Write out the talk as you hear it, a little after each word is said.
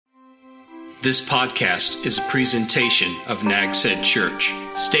This podcast is a presentation of Nags Head Church.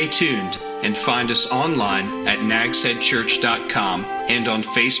 Stay tuned and find us online at nagsheadchurch.com and on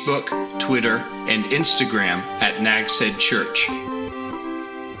Facebook, Twitter, and Instagram at Nags Head Church. If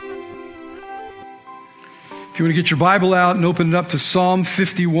you want to get your Bible out and open it up to Psalm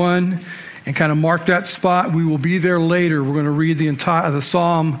 51 and kind of mark that spot, we will be there later. We're going to read the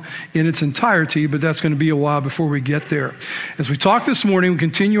psalm in its entirety, but that's going to be a while before we get there. As we talk this morning, we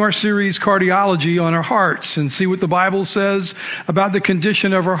continue our series, Cardiology, on our hearts and see what the Bible says about the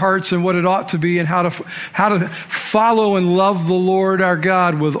condition of our hearts and what it ought to be and how to follow and love the Lord our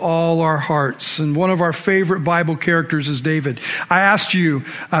God with all our hearts. And one of our favorite Bible characters is David. I asked you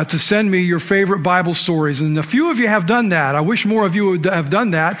to send me your favorite Bible stories, and a few of you have done that. I wish more of you would have done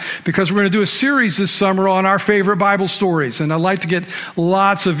that, because we're going to do a series this summer on our favorite Bible stories, and I'd like to get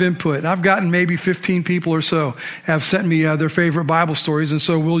lots of input. I've gotten maybe 15 people or so have sent me their favorite Bible stories, and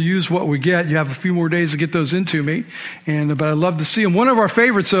so we'll use what we get. You have a few more days to get those into me, but I'd love to see them. One of our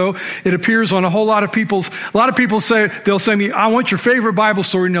favorites, though, it appears on a lot of people say, they'll say to me, I want your favorite Bible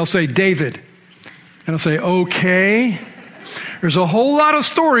story, and they'll say David. And I'll say, okay. There's a whole lot of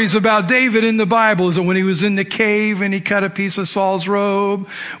stories about David in the Bible. Is it when he was in the cave and he cut a piece of Saul's robe?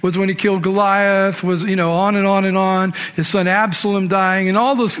 Was when he killed Goliath? Was, on and on and on. His son Absalom dying and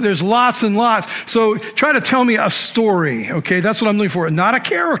all those. There's lots and lots. So try to tell me a story. Okay, that's what I'm looking for. Not a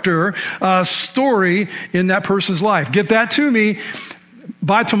character, a story in that person's life. Get that to me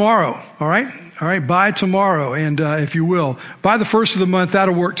by tomorrow. All right? All right, by tomorrow, and if you will. By the first of the month,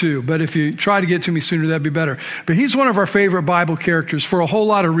 that'll work too. But if you try to get to me sooner, that'd be better. But he's one of our favorite Bible characters for a whole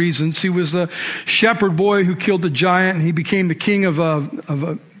lot of reasons. He was the shepherd boy who killed the giant, and he became the king of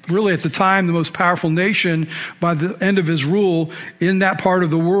a really at the time the most powerful nation by the end of his rule in that part of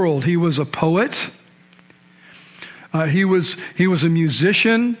the world. He was a poet. He was a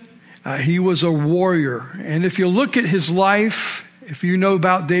musician. He was a warrior. And if you look at his life, if you know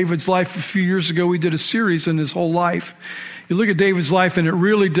about David's life, a few years ago we did a series in his whole life. You look at David's life and it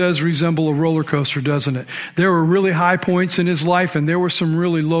really does resemble a roller coaster, doesn't it? There were really high points in his life and there were some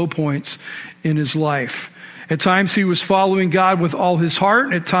really low points in his life. At times he was following God with all his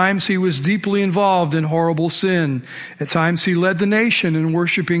heart. At times he was deeply involved in horrible sin. At times he led the nation in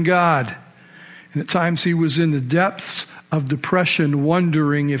worshiping God. And at times he was in the depths of depression,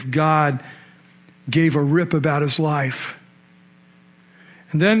 wondering if God gave a rip about his life.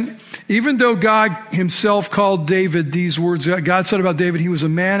 And then, even though God himself called David these words, God said about David, he was a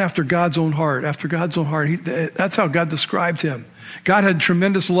man after God's own heart. After God's own heart. That's how God described him. God had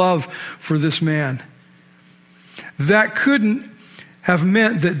tremendous love for this man. That couldn't have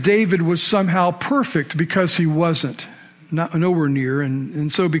meant that David was somehow perfect, because he wasn't. Nowhere near.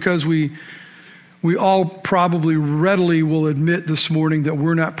 And so because we all probably readily will admit this morning that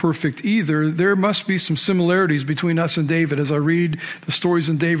we're not perfect either, there must be some similarities between us and David. As I read the stories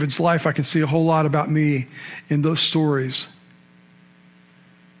in David's life, I can see a whole lot about me in those stories.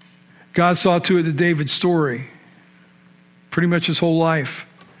 God saw to it that David's story, pretty much his whole life,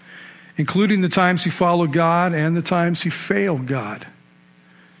 including the times he followed God and the times he failed God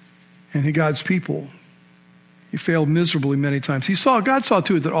and God's people. He failed miserably many times. God saw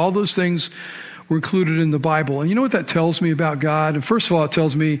to it that all those things were included in the Bible. And you know what that tells me about God? And first of all, it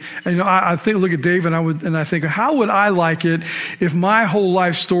tells me, I look at David and I think, how would I like it if my whole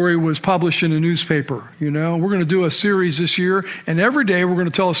life story was published in a newspaper? We're going to do a series this year, and every day we're going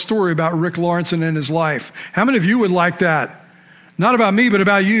to tell a story about Rick Lawrence and his life. How many of you would like that? Not about me, but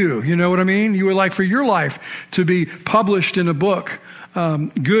about you. You know what I mean? You would like for your life to be published in a book,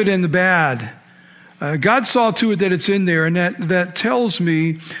 good and the bad. God saw to it that it's in there, and that tells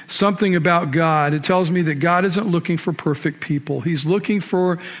me something about God. It tells me that God isn't looking for perfect people. He's looking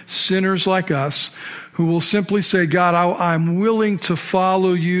for sinners like us who will simply say, God, I'm willing to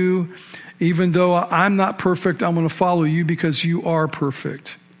follow you. Even though I'm not perfect, I'm going to follow you because you are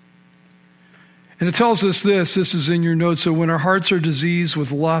perfect. And it tells us this is in your notes. So when our hearts are diseased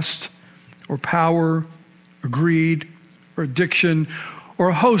with lust or power or greed or addiction or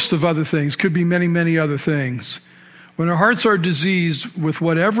a host of other things, could be many, many other things. When our hearts are diseased with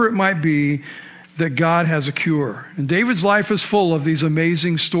whatever it might be, that God has a cure. And David's life is full of these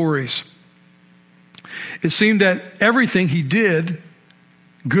amazing stories. It seemed that everything he did,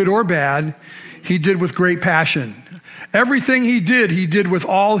 good or bad, he did with great passion. Everything he did with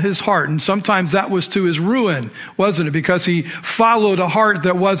all his heart. And sometimes that was to his ruin, wasn't it? Because he followed a heart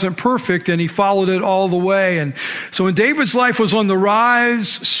that wasn't perfect and he followed it all the way. And so when David's life was on the rise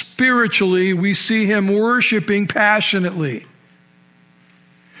spiritually, we see him worshiping passionately.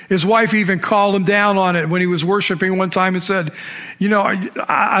 His wife even called him down on it when he was worshiping one time and said,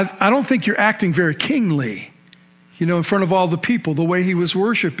 I don't think you're acting very kingly, in front of all the people, the way he was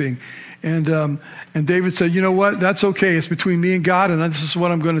worshiping. And David said, you know what? That's okay. It's between me and God, and this is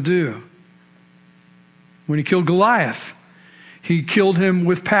what I'm going to do. When he killed Goliath, he killed him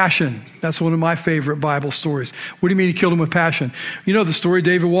with passion. That's one of my favorite Bible stories. What do you mean he killed him with passion? You know the story.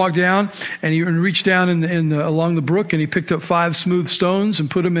 David walked down and he reached down along the brook and he picked up 5 smooth stones and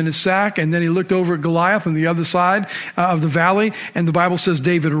put them in his sack. And then he looked over at Goliath on the other side of the valley. And the Bible says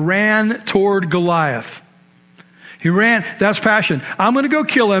David ran toward Goliath. He ran. That's passion. I'm going to go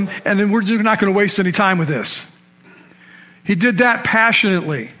kill him, and then we're not going to waste any time with this. He did that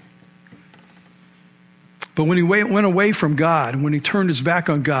passionately. But when he went away from God, when he turned his back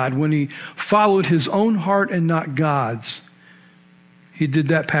on God, when he followed his own heart and not God's, he did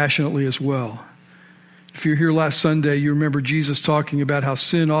that passionately as well. If you're here last Sunday, you remember Jesus talking about how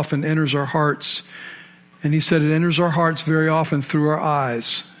sin often enters our hearts. And he said it enters our hearts very often through our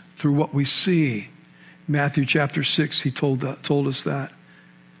eyes, through what we see. Matthew chapter 6, he told us that.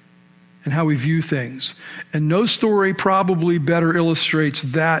 And how we view things. And no story probably better illustrates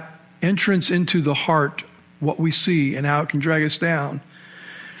that entrance into the heart, what we see and how it can drag us down,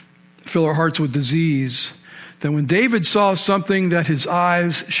 fill our hearts with disease, than when David saw something that his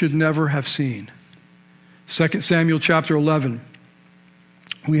eyes should never have seen. 2 Samuel chapter 11.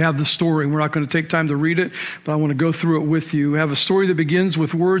 We have the story. We're not going to take time to read it, but I want to go through it with you. We have a story that begins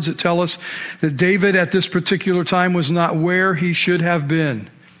with words that tell us that David at this particular time was not where he should have been.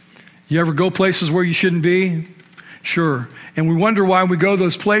 You ever go places where you shouldn't be? Sure. And we wonder why we go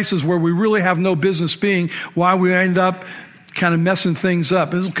those places where we really have no business being, why we end up kind of messing things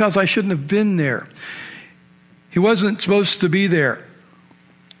up. It's because I shouldn't have been there. He wasn't supposed to be there.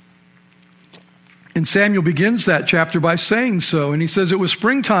 And Samuel begins that chapter by saying so. And he says it was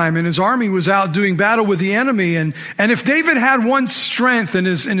springtime and his army was out doing battle with the enemy. And if David had one strength in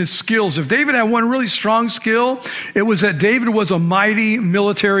his skills, if David had one really strong skill, it was that David was a mighty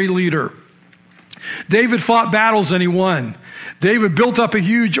military leader. David fought battles and he won. David built up a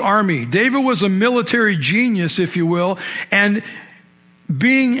huge army. David was a military genius, if you will. And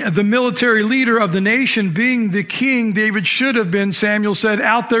being the military leader of the nation, being the king, David should have been, Samuel said,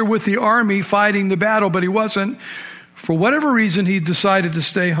 out there with the army fighting the battle, but he wasn't. For whatever reason, he decided to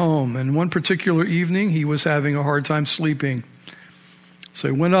stay home. And one particular evening, he was having a hard time sleeping.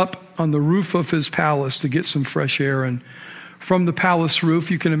 So he went up on the roof of his palace to get some fresh air. And from the palace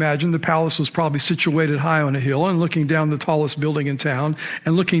roof, you can imagine the palace was probably situated high on a hill, and looking down the tallest building in town,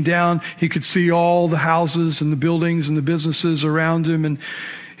 and looking down, he could see all the houses and the buildings and the businesses around him. And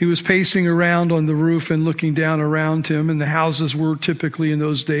he was pacing around on the roof and looking down around him. And the houses were typically in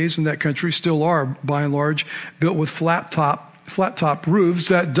those days, in that country still are by and large, built with flat top roofs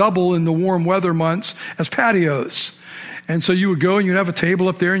that double in the warm weather months as patios. And so you would go and you'd have a table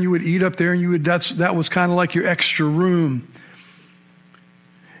up there and you would eat up there, and that was kind of like your extra room.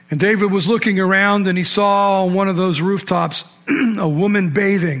 And David was looking around and he saw on one of those rooftops a woman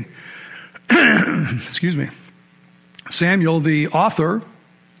bathing. Excuse me. Samuel, the author,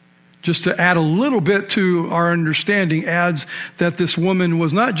 just to add a little bit to our understanding, adds that this woman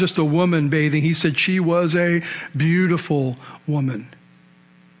was not just a woman bathing. He said she was a beautiful woman.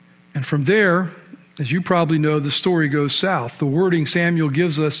 And from there, as you probably know, the story goes south. The wording Samuel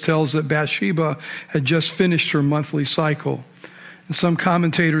gives us tells that Bathsheba had just finished her monthly cycle. And some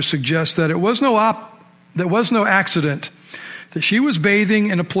commentators suggest that it was no accident that she was bathing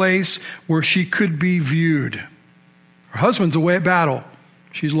in a place where she could be viewed. Her husband's away at battle.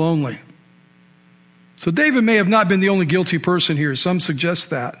 She's lonely. So David may have not been the only guilty person here. Some suggest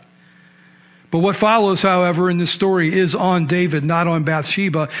that. But what follows, however, in this story is on David, not on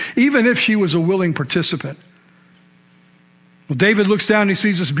Bathsheba, even if she was a willing participant. Well, David looks down and he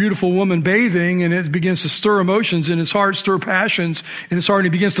sees this beautiful woman bathing, and it begins to stir emotions in his heart, stir passions in his heart, and he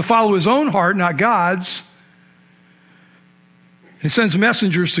begins to follow his own heart, not God's. He sends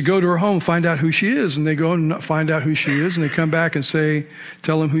messengers to go to her home, find out who she is, and they go and find out who she is, and they come back and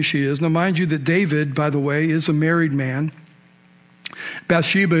tell him who she is. Now, mind you that David, by the way, is a married man.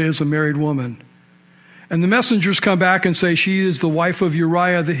 Bathsheba is a married woman. And the messengers come back and say, she is the wife of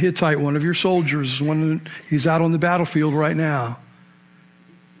Uriah the Hittite, one of your soldiers. He's out on the battlefield right now.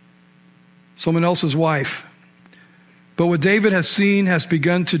 Someone else's wife. But what David has seen has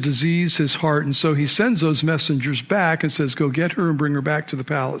begun to disease his heart. And so he sends those messengers back and says, go get her and bring her back to the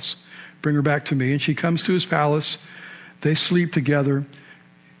palace. Bring her back to me. And she comes to his palace. They sleep together.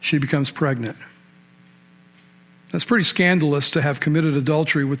 She becomes pregnant. That's pretty scandalous to have committed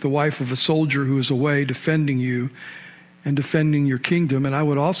adultery with the wife of a soldier who is away defending you, and defending your kingdom. And I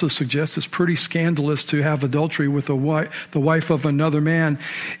would also suggest it's pretty scandalous to have adultery with the wife of another man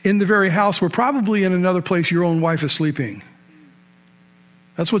in the very house where probably in another place your own wife is sleeping.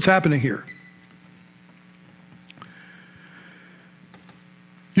 That's what's happening here.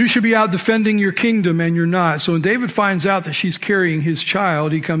 You should be out defending your kingdom, and you're not. So when David finds out that she's carrying his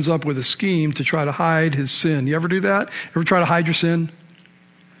child, he comes up with a scheme to try to hide his sin. You ever do that? Ever try to hide your sin?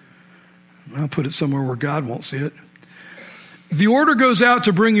 I'll put it somewhere where God won't see it. The order goes out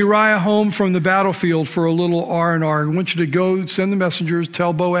to bring Uriah home from the battlefield for a little R&R. I want you to go, send the messengers,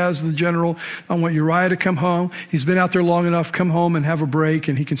 tell Boaz, the general, I want Uriah to come home. He's been out there long enough, come home and have a break,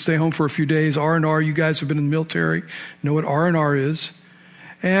 and he can stay home for a few days. R&R, you guys have been in the military, know what R&R is.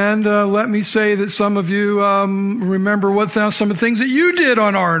 And let me say that some of you remember some of the things that you did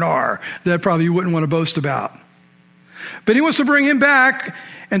on R&R that probably you wouldn't want to boast about. But he wants to bring him back,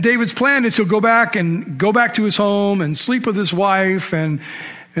 and David's plan is he'll go back to his home and sleep with his wife, and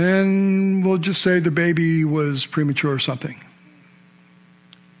we'll just say the baby was premature or something.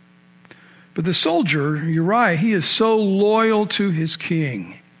 But the soldier, Uriah, he is so loyal to his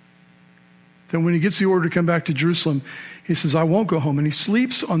king that when he gets the order to come back to Jerusalem, he says, I won't go home. And he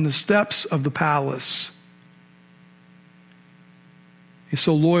sleeps on the steps of the palace. He's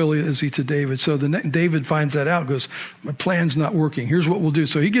so loyal is he to David. So David finds that out, goes, my plan's not working. Here's what we'll do.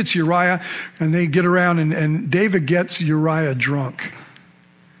 So he gets Uriah, and they get around, and David gets Uriah drunk.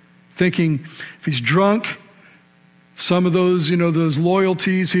 Thinking, if he's drunk, some of those, those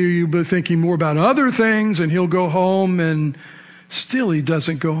loyalties, he'll be thinking more about other things, and he'll go home, and still he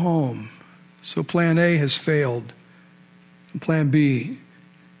doesn't go home. So plan A has failed. And plan B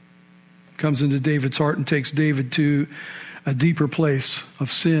comes into David's heart and takes David to a deeper place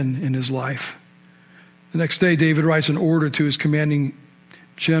of sin in his life. The next day, David writes an order to his commanding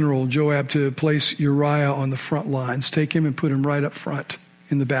general, Joab, to place Uriah on the front lines. Take him and put him right up front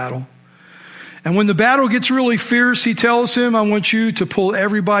in the battle. And when the battle gets really fierce, he tells him, I want you to pull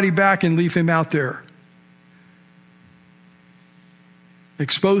everybody back and leave him out there,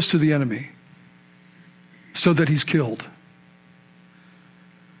 exposed to the enemy, so that he's killed.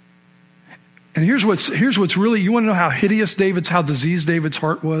 And here's what's really, you want to know how diseased David's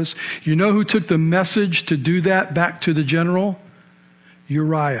heart was? You know who took the message to do that back to the general?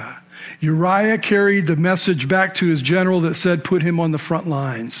 Uriah. Uriah carried the message back to his general that said, put him on the front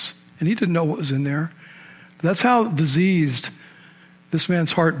lines. And he didn't know what was in there. But that's how diseased this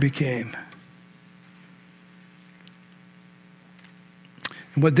man's heart became.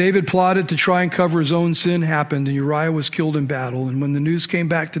 And what David plotted to try and cover his own sin happened, and Uriah was killed in battle. And when the news came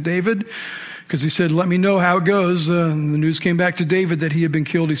back to David, because he said, let me know how it goes, and the news came back to David that he had been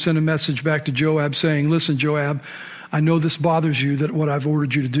killed, he sent a message back to Joab saying, listen, Joab, I know this bothers you, that what I've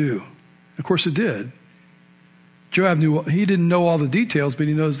ordered you to do. Of course it did. Joab he didn't know all the details, but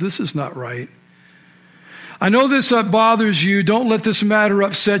he knows this is not right. I know this bothers you. Don't let this matter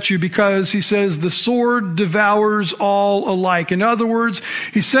upset you, because he says the sword devours all alike. In other words,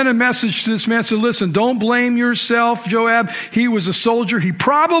 he sent a message to this man, said, listen, don't blame yourself, Joab. He was a soldier. He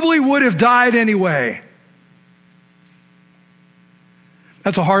probably would have died anyway.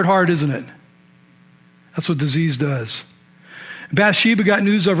 That's a hard heart, isn't it? That's what disease does. Bathsheba got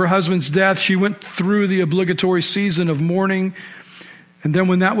news of her husband's death. She went through the obligatory season of mourning. And then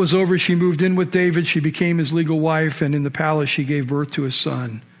when that was over, she moved in with David. She became his legal wife, and in the palace, she gave birth to his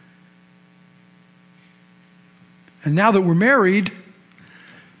son. And now that we're married,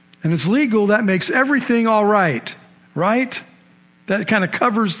 and it's legal, that makes everything all right, right? That kind of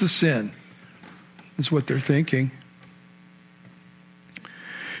covers the sin, is what they're thinking.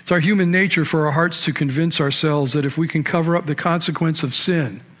 It's our human nature for our hearts to convince ourselves that if we can cover up the consequence of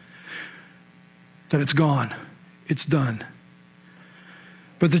sin, that it's gone, it's done.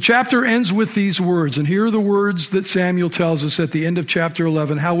 But the chapter ends with these words, and here are the words that Samuel tells us at the end of chapter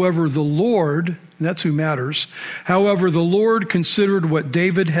 11. However, the Lord, and that's who matters, however, the Lord considered what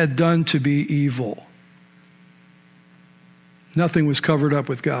David had done to be evil. Nothing was covered up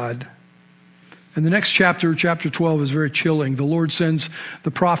with God. And the next chapter, chapter 12, is very chilling. The Lord sends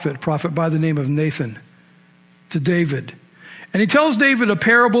the prophet by the name of Nathan, to David. And he tells David a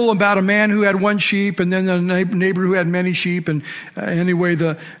parable about a man who had one sheep, and then a neighbor who had many sheep. And anyway,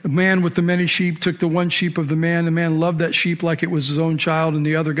 the man with the many sheep took the one sheep of the man. The man loved that sheep like it was his own child, and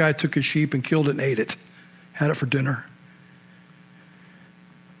the other guy took his sheep and killed it and ate it, had it for dinner.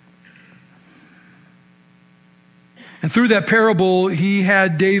 And through that parable, he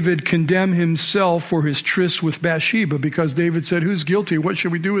had David condemn himself for his tryst with Bathsheba, because David said, who's guilty? What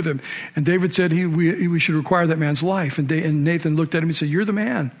should we do with him? And David said we should require that man's life. And Nathan looked at him and said, you're the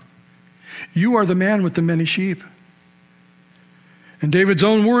man. You are the man with the many sheep. And David's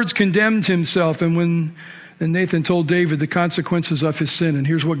own words condemned himself. And Nathan told David the consequences of his sin. And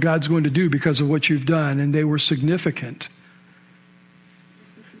here's what God's going to do because of what you've done. And they were significant.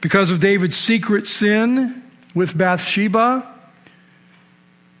 Because of David's secret sin with Bathsheba,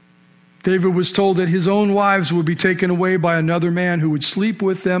 David was told that his own wives would be taken away by another man who would sleep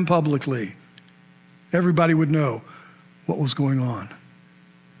with them publicly. Everybody would know what was going on.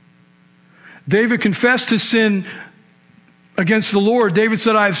 David confessed his sin against the Lord. David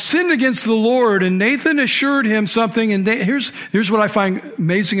said, I have sinned against the Lord. And Nathan assured him something. And here's what I find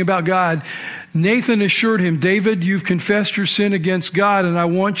amazing about God. Nathan assured him, David, you've confessed your sin against God, and I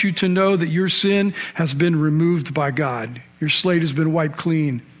want you to know that your sin has been removed by God. Your slate has been wiped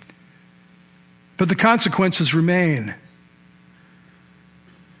clean. But the consequences remain.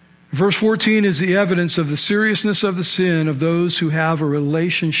 Verse 14 is the evidence of the seriousness of the sin of those who have a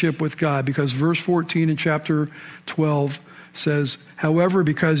relationship with God, because verse 14 in chapter 12 says, however,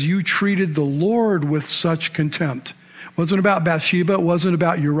 because you treated the Lord with such contempt. It wasn't about Bathsheba, it wasn't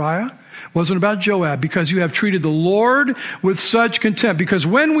about Uriah, it wasn't about Joab, because you have treated the Lord with such contempt. Because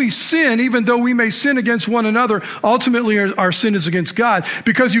when we sin, even though we may sin against one another, ultimately our sin is against God.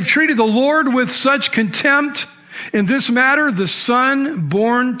 Because you've treated the Lord with such contempt, in this matter, the son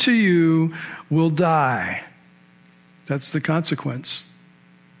born to you will die. That's the consequence.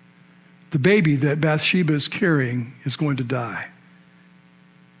 The baby that Bathsheba is carrying is going to die.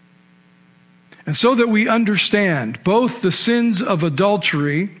 And so that we understand both the sins of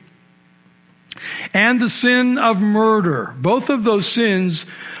adultery and the sin of murder, both of those sins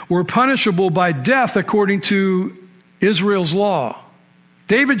were punishable by death according to Israel's law.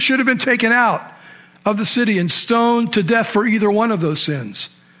 David should have been taken out of the city and stoned to death for either one of those sins.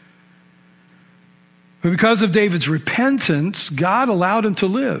 But because of David's repentance, God allowed him to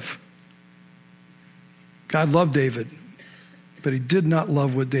live. God loved David, but he did not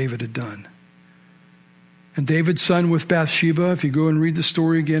love what David had done. And David's son with Bathsheba, if you go and read the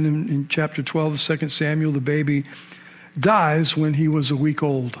story again in chapter 12 of 2 Samuel, the baby dies when he was a week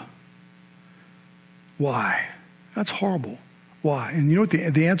old. Why? That's horrible. Why? And you know what?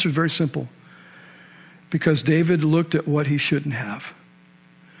 The answer is very simple. Because David looked at what he shouldn't have.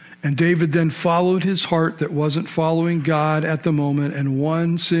 And David then followed his heart that wasn't following God at the moment, and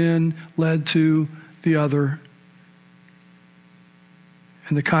one sin led to the other.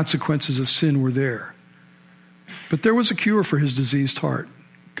 And the consequences of sin were there. But there was a cure for his diseased heart.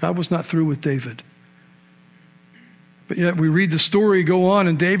 God was not through with David. But yet we read the story go on,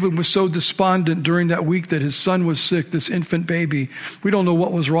 and David was so despondent during that week that his son was sick, this infant baby. We don't know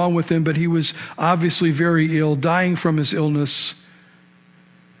what was wrong with him, but he was obviously very ill, dying from his illness.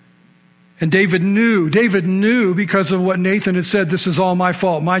 And David knew because of what Nathan had said, this is all my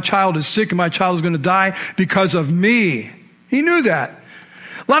fault. My child is sick and my child is going to die because of me. He knew that.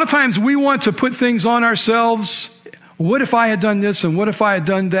 A lot of times we want to put things on ourselves. What if I had done this and what if I had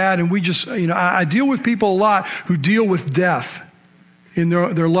done that? And we just, I deal with people a lot who deal with death in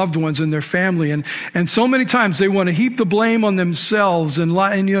their loved ones and their family. And so many times they want to heap the blame on themselves.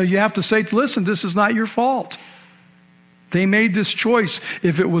 And you have to say, listen, this is not your fault. They made this choice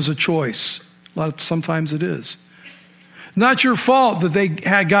if it was a choice. Sometimes it is. Not your fault that they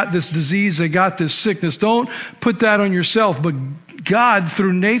had got this disease, they got this sickness. Don't put that on yourself. But God,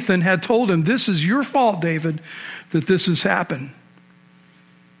 through Nathan, had told him, this is your fault, David, that this has happened.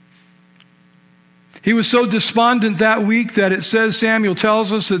 He was so despondent that week that it says, Samuel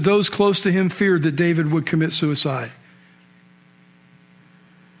tells us, that those close to him feared that David would commit suicide.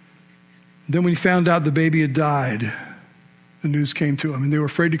 Then when he found out the baby had died, the news came to him, and they were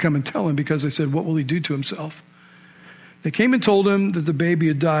afraid to come and tell him because they said, what will he do to himself? They came and told him that the baby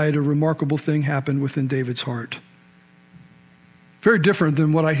had died. A remarkable thing happened within David's heart. Very different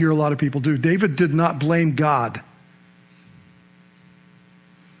than what I hear a lot of people do. David did not blame God.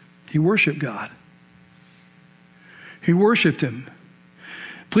 He worshiped God. He worshiped him.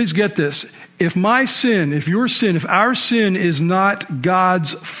 Please get this. If our sin is not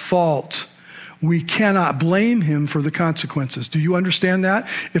God's fault, we cannot blame him for the consequences. Do you understand that?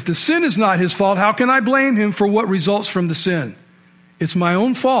 If the sin is not his fault, how can I blame him for what results from the sin? It's my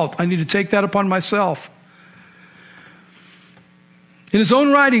own fault. I need to take that upon myself. In his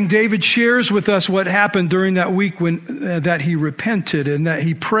own writing, David shares with us what happened during that week when that he repented and that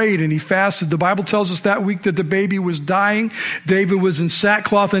he prayed and he fasted. The Bible tells us that week that the baby was dying. David was in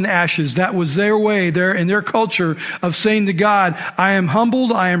sackcloth and ashes. That was their way, in their culture of saying to God, I am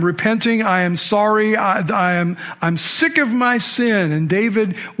humbled, I am repenting, I am sorry, I'm sick of my sin. And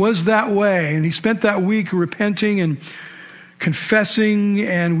David was that way. And he spent that week repenting and confessing,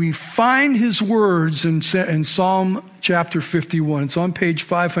 and we find his words in Psalm chapter 51. It's on page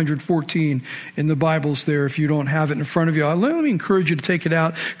 514 in the Bibles there if you don't have it in front of you. Let me encourage you to take it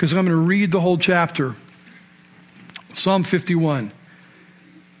out because I'm going to read the whole chapter. Psalm 51.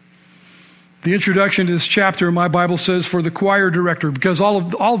 The introduction to this chapter in my Bible says, for the choir director, because all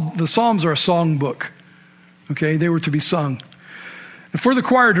the Psalms are a songbook. Okay, they were to be sung. And for the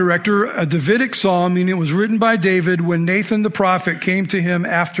choir director, a Davidic psalm, meaning it was written by David when Nathan the prophet came to him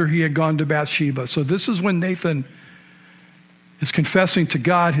after he had gone to Bathsheba. So this is when Nathan is confessing to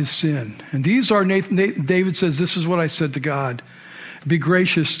God his sin. And these are, David says, this is what I said to God. Be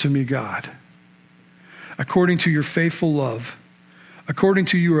gracious to me, God, according to your faithful love, according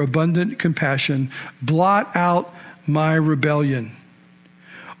to your abundant compassion, blot out my rebellion.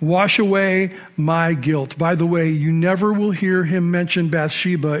 Wash away my guilt. By the way, you never will hear him mention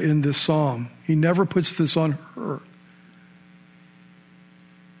Bathsheba in this psalm. He never puts this on her.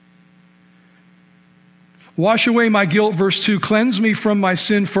 Wash away my guilt, verse 2. Cleanse me from my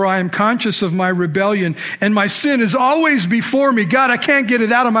sin, for I am conscious of my rebellion, and my sin is always before me. God, I can't get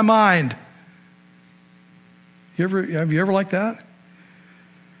it out of my mind. Have you ever like that?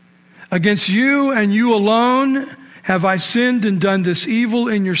 Against you and you alone have I sinned and done this evil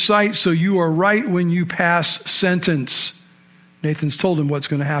in your sight, so you are right when you pass sentence. Nathan's told him what's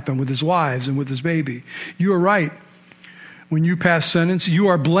going to happen with his wives and with his baby. You are right when you pass sentence. You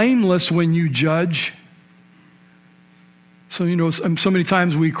are blameless when you judge. So, so many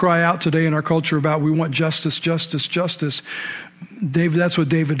times we cry out today in our culture about we want justice, justice, justice. David, that's what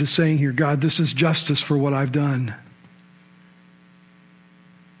David is saying here. God, this is justice for what I've done.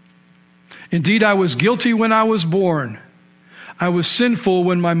 Indeed, I was guilty when I was born. I was sinful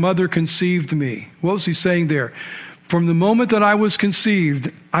when my mother conceived me. What was he saying there? From the moment that I was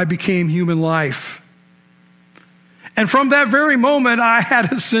conceived, I became human life. And from that very moment, I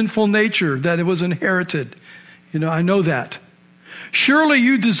had a sinful nature that it was inherited. I know that. Surely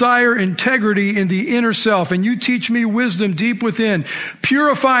you desire integrity in the inner self, and you teach me wisdom deep within.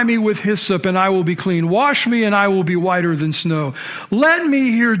 Purify me with hyssop, and I will be clean. Wash me, and I will be whiter than snow. Let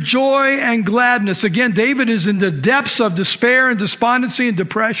me hear joy and gladness. Again, David is in the depths of despair and despondency and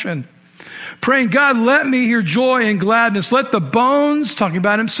depression, praying, God, let me hear joy and gladness. Let the bones, talking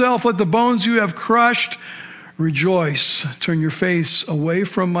about himself, let the bones you have crushed rejoice. Turn your face away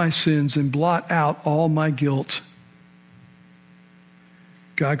from my sins and blot out all my guilt.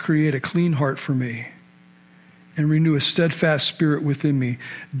 God, create a clean heart for me and renew a steadfast spirit within me.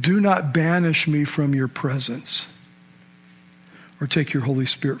 Do not banish me from your presence or take your Holy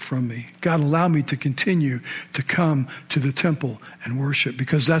Spirit from me. God, allow me to continue to come to the temple and worship,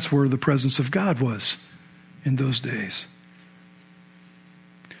 because that's where the presence of God was in those days.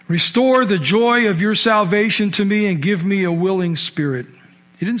 Restore the joy of your salvation to me and give me a willing spirit.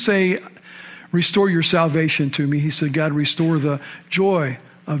 He didn't say, restore your salvation to me. He said, God, restore the joy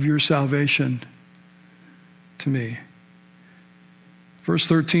of your salvation to me. Verse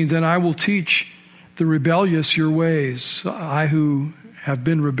 13, then I will teach the rebellious your ways. I who have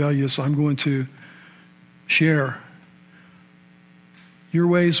been rebellious, I'm going to share your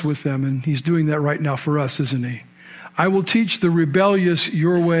ways with them. And he's doing that right now for us, isn't he? I will teach the rebellious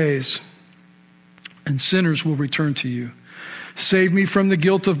your ways, and sinners will return to you. Save me from the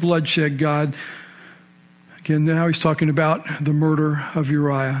guilt of bloodshed, God. Again, now he's talking about the murder of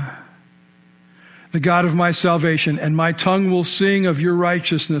Uriah. The God of my salvation, and my tongue will sing of your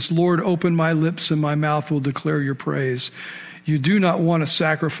righteousness. Lord, open my lips, and my mouth will declare your praise. You do not want a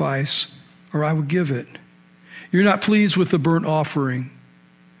sacrifice, or I would give it. You're not pleased with the burnt offering.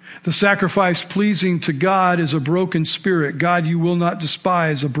 The sacrifice pleasing to God is a broken spirit. God, you will not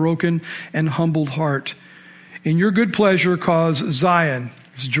despise a broken and humbled heart. In your good pleasure, cause Zion,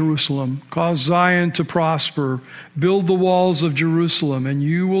 Jerusalem, cause Zion to prosper. Build the walls of Jerusalem, and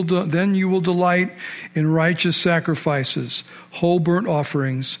then you will delight in righteous sacrifices, whole burnt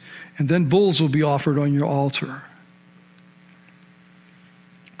offerings, and then bulls will be offered on your altar.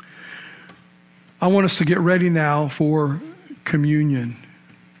 I want us to get ready now for communion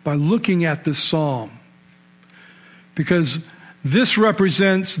by looking at this psalm, because this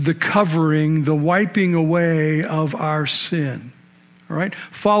represents the covering, the wiping away of our sin. All right?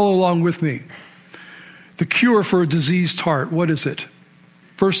 Follow along with me. The cure for a diseased heart, what is it?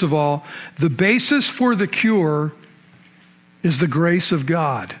 First of all, the basis for the cure is the grace of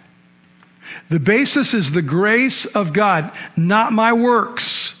God. The basis is the grace of God, not my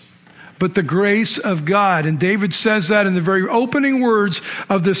works, but the grace of God. And David says that in the very opening words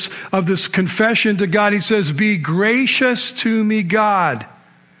of this confession to God. He says, be gracious to me, God.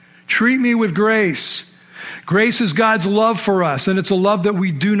 Treat me with grace. Grace is God's love for us, and it's a love that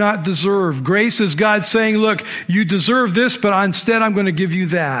we do not deserve. Grace is God saying, look, you deserve this, but instead I'm going to give you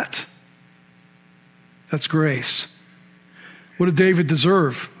that. That's grace. What did David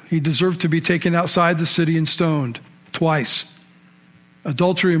deserve? He deserved to be taken outside the city and stoned twice.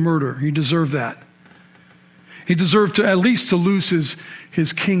 Adultery and murder. He deserved that. He deserved to at least to lose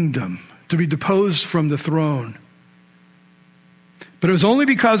his kingdom, to be deposed from the throne. But it was only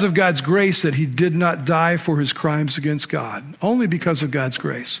because of God's grace that he did not die for his crimes against God. Only because of God's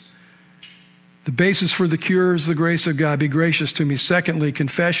grace. The basis for the cure is the grace of God. Be gracious to me. Secondly,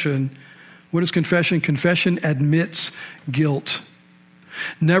 confession. What is confession? Confession admits guilt.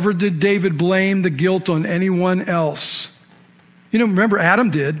 Never did David blame the guilt on anyone else. You know, remember Adam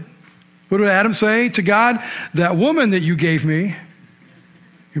did. What did Adam say to God? That woman that you gave me. You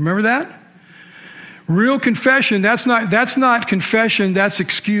remember that? Real confession, that's not confession, that's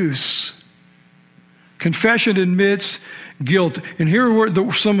excuse. Confession admits guilt. And here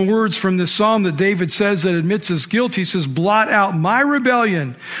are some words from this psalm that David says that admits his guilt. He says, blot out my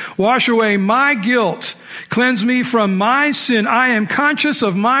rebellion, wash away my guilt, cleanse me from my sin. I am conscious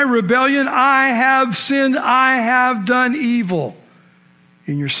of my rebellion. I have sinned. I have done evil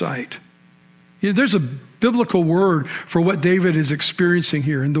in your sight. You know, there's a biblical word for what David is experiencing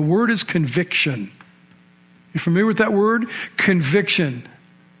here, and the word is conviction. You familiar with that word? Conviction.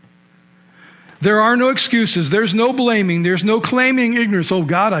 There are no excuses. There's no blaming. There's no claiming ignorance. Oh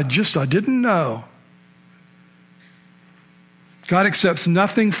God, I didn't know. God accepts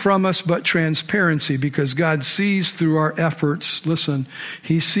nothing from us but transparency because God sees through our efforts. Listen,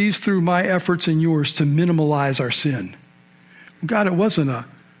 he sees through my efforts and yours to minimalize our sin. God, it wasn't a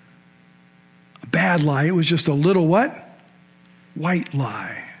bad lie. It was just a little what? White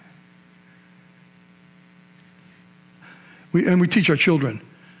lie. We teach our children.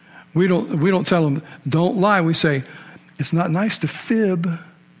 We don't tell them, don't lie. We say, it's not nice to fib.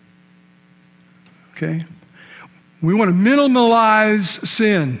 Okay? We want to minimalize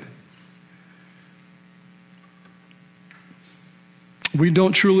sin. We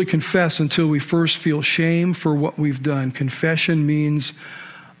don't truly confess until we first feel shame for what we've done. Confession means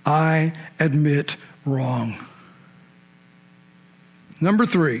I admit wrong. Number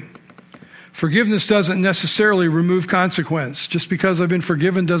 3. Forgiveness doesn't necessarily remove consequence. Just because I've been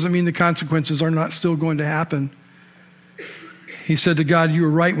forgiven doesn't mean the consequences are not still going to happen. He said to God, you were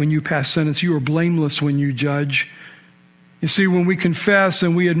right when you pass sentence. You are blameless when you judge. You see, when we confess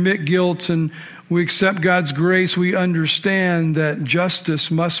and we admit guilt and we accept God's grace, we understand that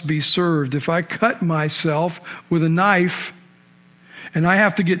justice must be served. If I cut myself with a knife and I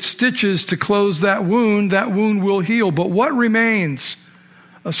have to get stitches to close that wound will heal. But what remains?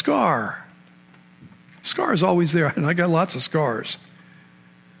 A scar. Scar is always there, and I got lots of scars.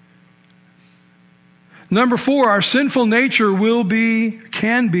 Number 4, our sinful nature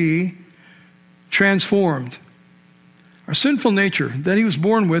can be transformed. Our sinful nature that he was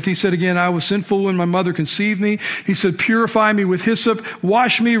born with, he said again, I was sinful when my mother conceived me. He said, purify me with hyssop,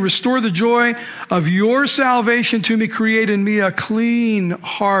 wash me, restore the joy of your salvation to me, create in me a clean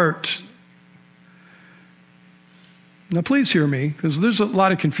heart. Now, please hear me, because there's a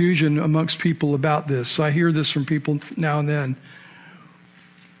lot of confusion amongst people about this. I hear this from people now and then.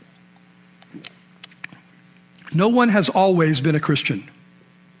 No one has always been a Christian.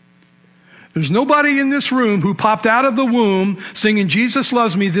 There's nobody in this room who popped out of the womb singing, Jesus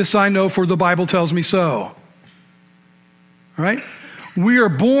loves me, this I know, for the Bible tells me so. All right? We are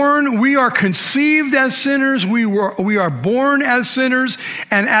born, we are conceived as sinners, we are born as sinners,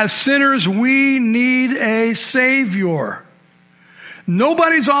 and as sinners we need a Savior.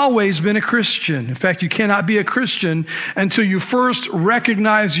 Nobody's always been a Christian. In fact, you cannot be a Christian until you first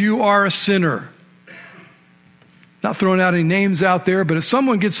recognize you are a sinner. Not throwing out any names out there, but if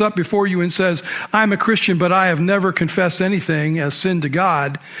someone gets up before you and says, I'm a Christian, but I have never confessed anything as sin to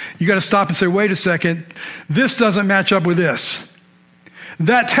God, you got to stop and say, wait a second, this doesn't match up with this.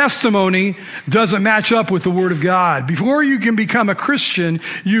 That testimony doesn't match up with the Word of God. Before you can become a Christian,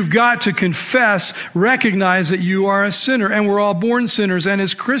 you've got to confess, recognize that you are a sinner, and we're all born sinners. And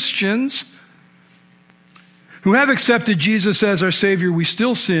as Christians who have accepted Jesus as our Savior, we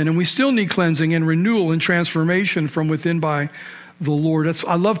still sin, and we still need cleansing and renewal and transformation from within by the Lord.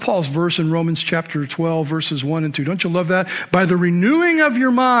 I love Paul's verse in Romans chapter 12, verses 1 and 2. Don't you love that? By the renewing of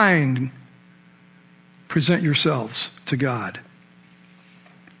your mind, present yourselves to God.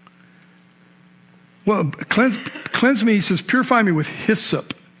 Well, cleanse me, he says, purify me with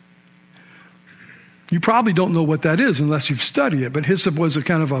hyssop. You probably don't know what that is unless you've studied it, but hyssop was a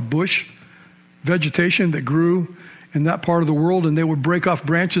kind of a bush vegetation that grew in that part of the world, and they would break off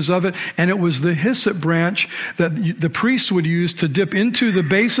branches of it. And it was the hyssop branch that the priests would use to dip into the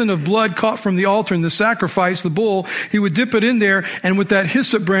basin of blood caught from the altar in the sacrifice, the bull. He would dip it in there, and with that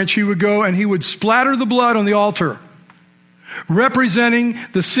hyssop branch, he would go and he would splatter the blood on the altar, representing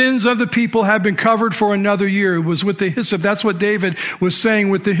the sins of the people have been covered for another year. It was with the hyssop. That's what David was saying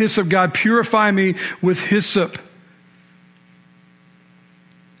with the hyssop. God, purify me with hyssop.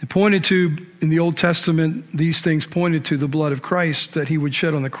 It pointed to, in the Old Testament, these things pointed to the blood of Christ that he would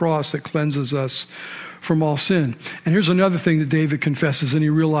shed on the cross that cleanses us from all sin. And here's another thing that David confesses and he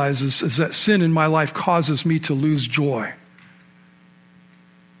realizes is that sin in my life causes me to lose joy.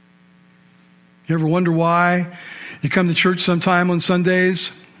 You ever wonder why? You come to church sometime on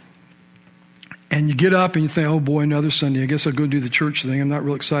Sundays and you get up and you think, oh boy, another Sunday. I guess I'll go do the church thing. I'm not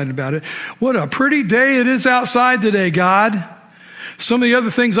real excited about it. What a pretty day it is outside today, God. Some of the other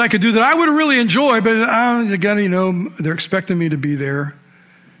things I could do that I would really enjoy, but they're expecting me to be there.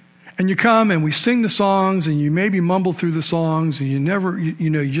 And you come and we sing the songs and you maybe mumble through the songs and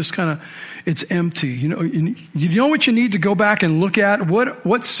you just kind of, it's empty. You know what you need to go back and look at?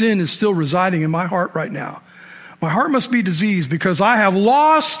 What sin is still residing in my heart right now? My heart must be diseased because I have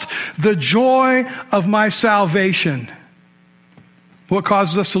lost the joy of my salvation. What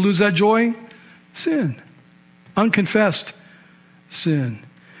causes us to lose that joy? Sin. Unconfessed sin.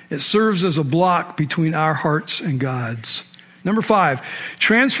 It serves as a block between our hearts and God's. Number 5,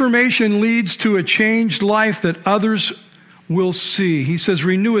 transformation leads to a changed life that others will see. He says,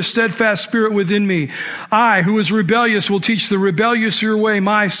 renew a steadfast spirit within me. I, who is rebellious, will teach the rebellious your way.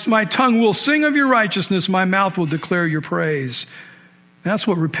 My tongue will sing of your righteousness. My mouth will declare your praise. That's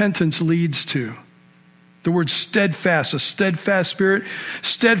what repentance leads to. The word steadfast, a steadfast spirit.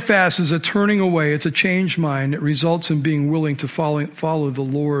 Steadfast is a turning away. It's a changed mind. It results in being willing to follow the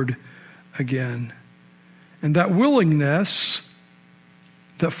Lord again. And that willingness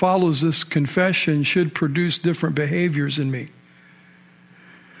that follows this confession should produce different behaviors in me.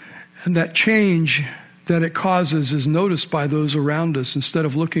 And that change that it causes is noticed by those around us. Instead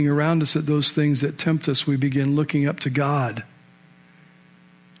of looking around us at those things that tempt us, we begin looking up to God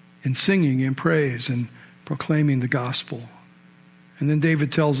and singing in praise and proclaiming the gospel. And then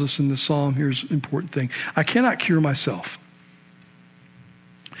David tells us in the psalm, here's an important thing. I cannot cure myself.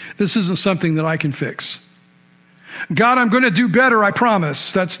 This isn't something that I can fix. God, I'm going to do better, I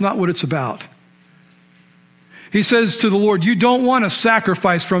promise. That's not what it's about. He says to the Lord, you don't want a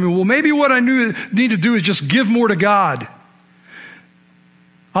sacrifice from me. Well, maybe what I need to do is just give more to God.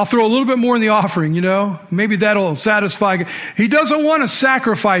 I'll throw a little bit more in the offering, Maybe that'll satisfy. He doesn't want a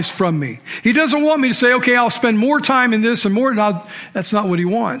sacrifice from me. He doesn't want me to say, okay, I'll spend more time in this and more. That's not what he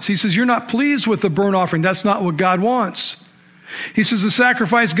wants. He says, you're not pleased with the burnt offering. That's not what God wants. He says, the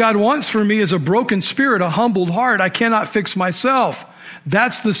sacrifice God wants for me is a broken spirit, a humbled heart. I cannot fix myself.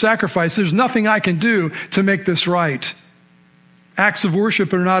 That's the sacrifice. There's nothing I can do to make this right. Acts of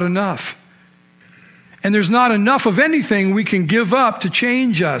worship are not enough. And there's not enough of anything we can give up to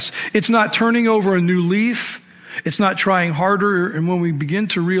change us. It's not turning over a new leaf. It's not trying harder. And when we begin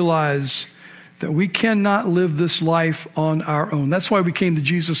to realize that we cannot live this life on our own. That's why we came to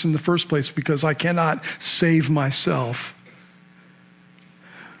Jesus in the first place, because I cannot save myself.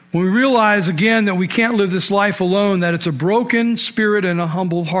 When we realize again that we can't live this life alone, that it's a broken spirit and a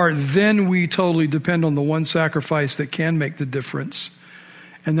humble heart, then we totally depend on the one sacrifice that can make the difference.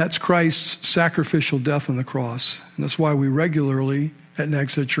 And that's Christ's sacrificial death on the cross. And that's why we regularly at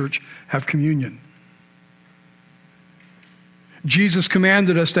Nags Head Church have communion. Jesus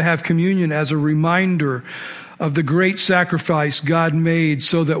commanded us to have communion as a reminder of the great sacrifice God made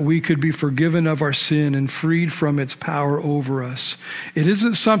so that we could be forgiven of our sin and freed from its power over us. It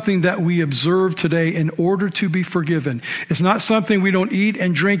isn't something that we observe today in order to be forgiven. It's not something we don't eat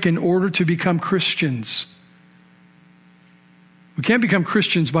and drink in order to become Christians. We can't become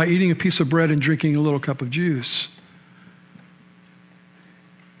Christians by eating a piece of bread and drinking a little cup of juice.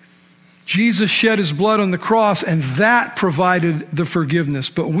 Jesus shed his blood on the cross, and that provided the forgiveness.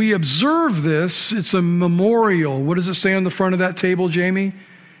 But we observe this. It's a memorial. What does it say on the front of that table, Jamie?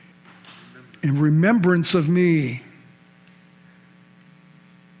 In remembrance of me.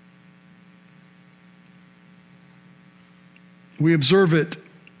 We observe it.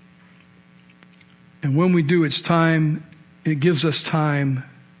 And when we do, it gives us time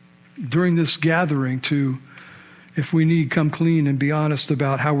during this gathering to, if we need, come clean and be honest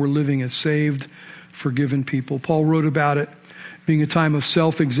about how we're living as saved, forgiven people. Paul wrote about it being a time of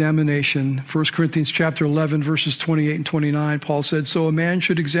self-examination. 1 Corinthians chapter 11, verses 28 and 29, Paul said, so a man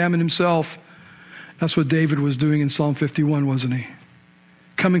should examine himself. That's what David was doing in Psalm 51, wasn't he?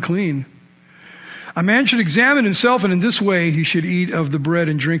 Coming clean. A man should examine himself, and in this way he should eat of the bread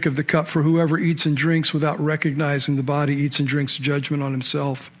and drink of the cup. For whoever eats and drinks without recognizing the body eats and drinks judgment on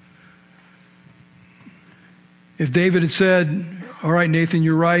himself. If David had said, all right, Nathan,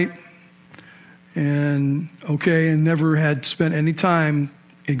 you're right, and okay, and never had spent any time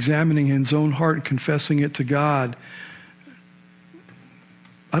examining his own heart and confessing it to God,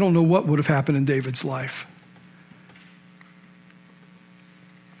 I don't know what would have happened in David's life.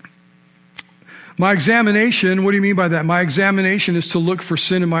 My examination, what do you mean by that? My examination is to look for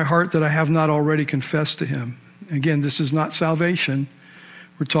sin in my heart that I have not already confessed to him. Again, this is not salvation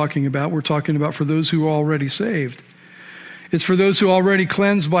we're talking about. We're talking about for those who are already saved. It's for those who are already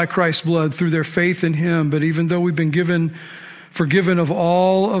cleansed by Christ's blood through their faith in him. But even though we've been forgiven of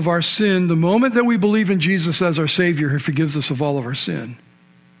all of our sin, the moment that we believe in Jesus as our Savior, he forgives us of all of our sin.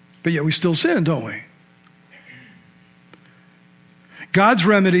 But yet we still sin, don't we? God's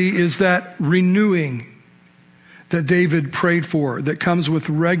remedy is that renewing that David prayed for that comes with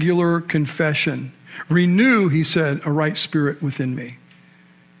regular confession. Renew, he said, a right spirit within me.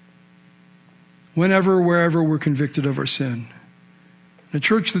 Whenever, wherever we're convicted of our sin. A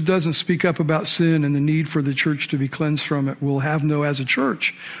church that doesn't speak up about sin and the need for the church to be cleansed from it as a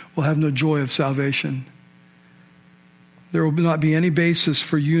church, will have no joy of salvation. There will not be any basis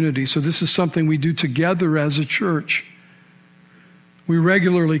for unity. So this is something we do together as a church. We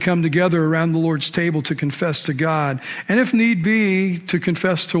regularly come together around the Lord's table to confess to God, and if need be, to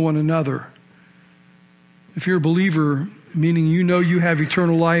confess to one another. If you're a believer, meaning you know you have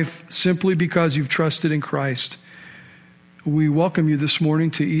eternal life simply because you've trusted in Christ, we welcome you this morning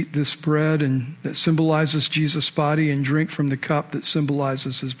to eat this bread and that symbolizes Jesus' body and drink from the cup that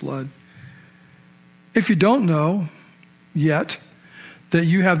symbolizes his blood. If you don't know yet that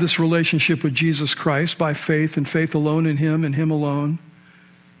you have this relationship with Jesus Christ by faith and faith alone in him and him alone,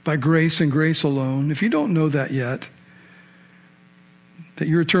 by grace and grace alone, if you don't know that yet, that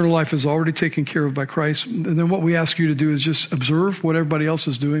your eternal life is already taken care of by Christ, then what we ask you to do is just observe what everybody else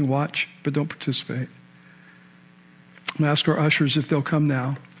is doing, watch, but don't participate. I'm going to ask our ushers if they'll come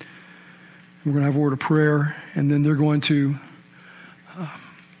now. We're going to have a word of prayer, and then they're going to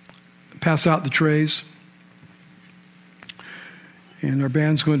pass out the trays. And our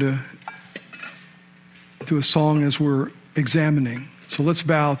band's going to do a song as we're examining. So let's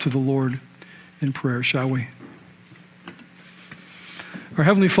bow to the Lord in prayer, shall we? Our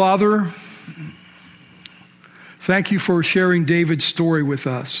Heavenly Father, thank you for sharing David's story with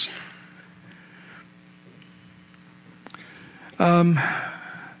us. I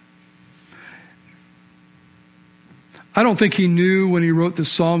don't think he knew when he wrote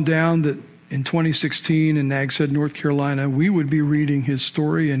this psalm down that in 2016 in Nags Head, North Carolina, we would be reading his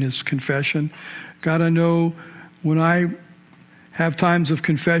story and his confession. God, I know when I have times of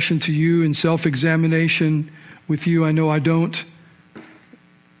confession to you and self-examination with you, I know I don't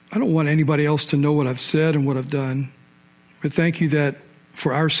want anybody else to know what I've said and what I've done. But thank you that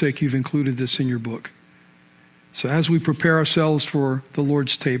for our sake you've included this in your book. So as we prepare ourselves for the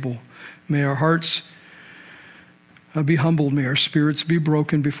Lord's table, may our hearts be humbled, may our spirits be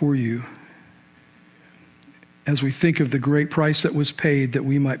broken before you, as we think of the great price that was paid that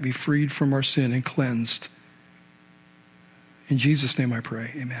we might be freed from our sin and cleansed. In Jesus' name I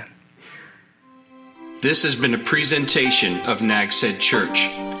pray, amen. This has been a presentation of Nags Head Church.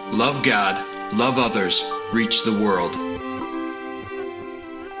 Love God, love others, reach the world.